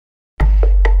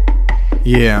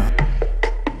Yeah,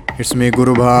 it's me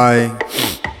Guru Bhai.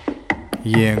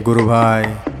 Yeah, Guru Bhai.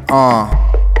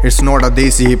 It's not a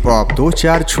desi hip hop. दो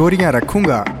चार छोरियां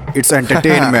रखूंगा. It's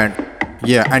entertainment.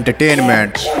 Yeah,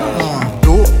 entertainment.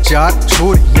 दो चार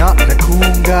छोरियां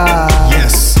रखूंगा.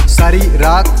 Yes. सारी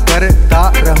रात करता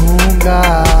रहूंगा.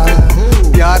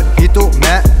 प्यार ही तो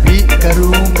मैं भी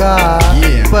करूंगा.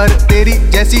 पर तेरी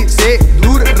जैसी से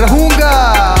दूर रहूंगा.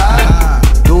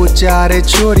 दो चार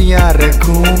छोरियां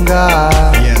रखूंगा.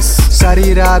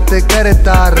 सारी रात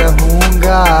करता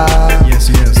रहूंगा.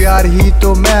 प्यार ही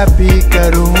तो मैं भी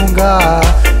करूंगा.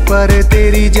 पर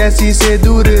तेरी जैसी से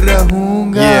दूर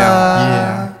रहूंगा.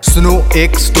 सुनो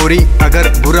एक स्टोरी, अगर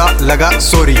बुरा लगा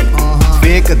सॉरी.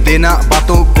 फेंक देना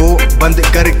बातों को बंद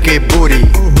करके बोरी.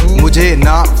 मुझे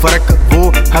ना फर्क वो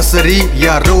हंसरी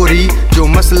या रोरी. जो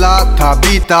मसला था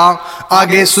बीता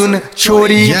आगे सुन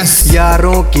छोरी.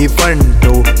 यारों की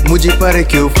फंटो मुझ पर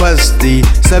क्यों फंसती.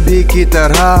 सभी की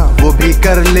तरह वो भी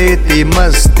कर लेती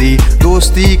मस्ती.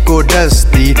 दोस्ती को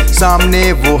डसती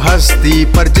सामने वो हंसती.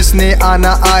 पर जिसने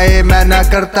आना आए मैं ना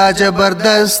करता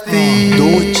जबरदस्ती.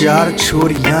 दो चार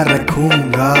छोरियां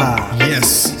रखूंगा.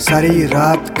 सारी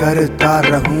रात करता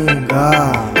रहूंगा.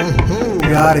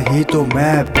 प्यार ही तो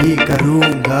मैं भी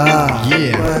करूंगा.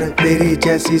 पर तेरी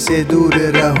जैसी से दूर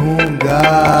रहूंगा.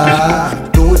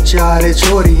 दो चार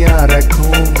छोरियां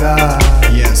रखूंगा.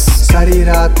 सारी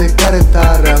रात करता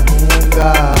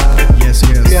रहूंगा.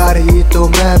 प्यार ही तो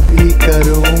मैं भी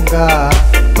करूंगा.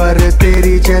 पर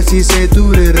तेरी जैसी से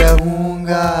दूर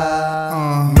रहूंगा.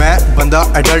 मैं बंदा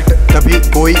एडल्ट तभी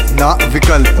कोई ना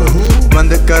विकल्प.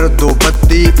 बंद कर दो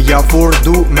बत्ती या फोड़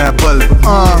दूं मैं बल्ब.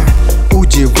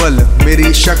 उज्जवल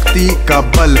मेरी शक्ति का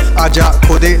बल. आजा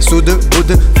खुदे सुध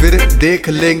बुध फिर देख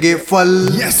लेंगे फल.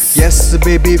 यस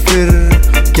बेबी फिर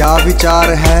क्या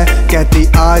विचार है. कहती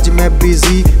आज मैं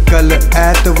बिजी कल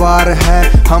एतवार है.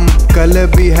 हम कल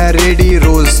भी है रेडी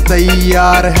रोज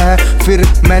तैयार है. फिर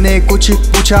मैंने कुछ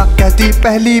पूछा कहती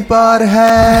पहली बार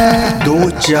है. दो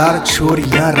चार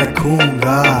छोरियां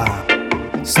रखूंगा.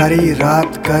 सारी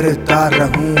रात करता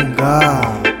रहूंगा.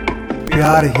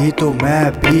 प्यार ही तो मैं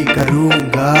भी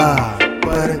करूंगा.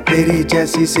 पर तेरी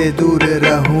जैसी से दूर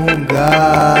रहूंगा.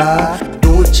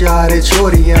 दो चार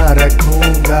छोरियां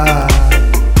रखूंगा.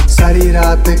 सारी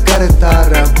रात करता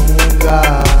रहूंगा.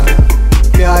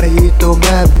 प्यार ही तो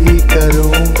मैं भी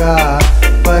करूंगा.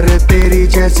 पर तेरी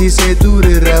जैसी से दूर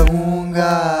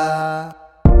रहूंगा.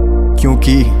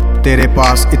 क्योंकि तेरे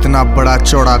पास इतना बड़ा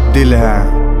चौड़ा दिल है.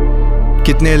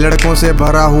 कितने लड़कों से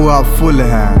भरा हुआ फुल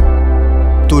है.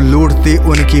 तू लूटती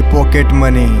उनकी पॉकेट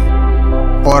मनी.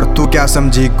 और तू क्या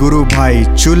समझी गुरु भाई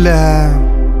चुल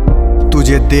है.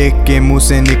 तुझे देख के मुंह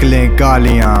से निकले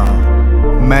गालियां.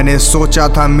 मैंने सोचा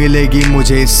था मिलेगी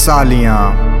मुझे सालियां.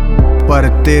 पर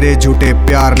तेरे झूठे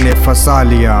प्यार ने फंसा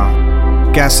लिया.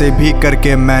 कैसे भी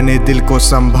करके मैंने दिल को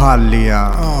संभाल लिया.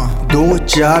 दो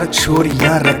चार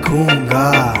छोरियां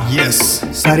रखूंगा.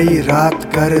 सारी रात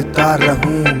करता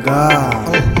रहूंगा.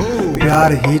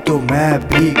 प्यार ही तो मैं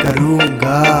भी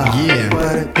करूंगा.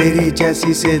 पर तेरी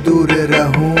जैसी से दूर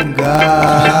रहूंगा.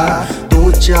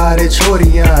 दो चार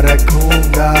छोरियां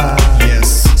रखूंगा.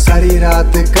 सारी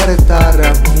रात करता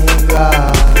रहूंगा.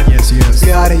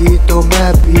 प्यार ही तो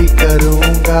मैं भी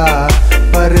करूंगा.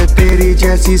 पर तेरी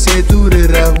जैसी से दूर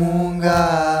रहूंगा.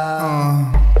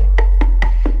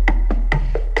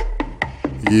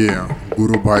 Yeah,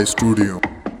 Guru Bhai Studio,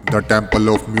 the temple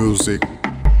of music.